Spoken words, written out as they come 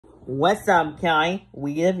What's up, Kelly?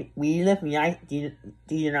 We live in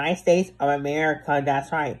the United States of America.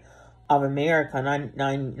 That's right, of America.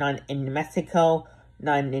 Not in Mexico,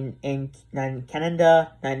 not in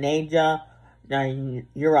Canada, not in Asia, not in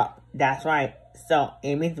Europe. That's right. So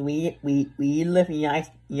it means we live in the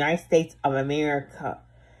United States of America.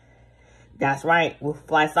 That's right. We'll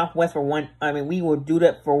fly Southwest for one. We will do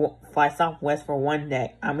that for fly Southwest for one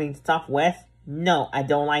day. Southwest. No, I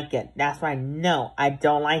don't like it. That's right. No, I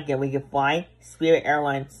don't like it. We can fly Spirit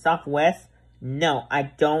Airlines Southwest. No, I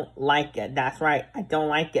don't like it. That's right. I don't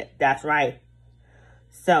like it. That's right.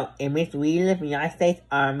 So it means we live in the United States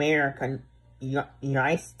of America.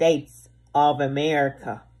 United States of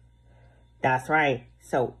America. That's right.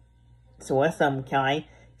 So what's up, Kelly?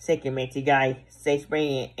 Second mate, you guys, stay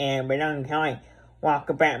spring and we're done, Kelly.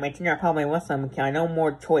 Welcome back, mate. You're probably what's up, Kelly? No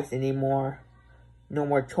more choice anymore. No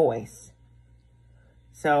more choice.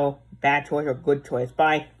 So, bad choice or good choice.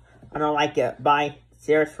 Bye. I don't like it. Bye.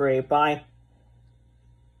 Seriously, bye.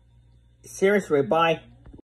 Seriously, bye.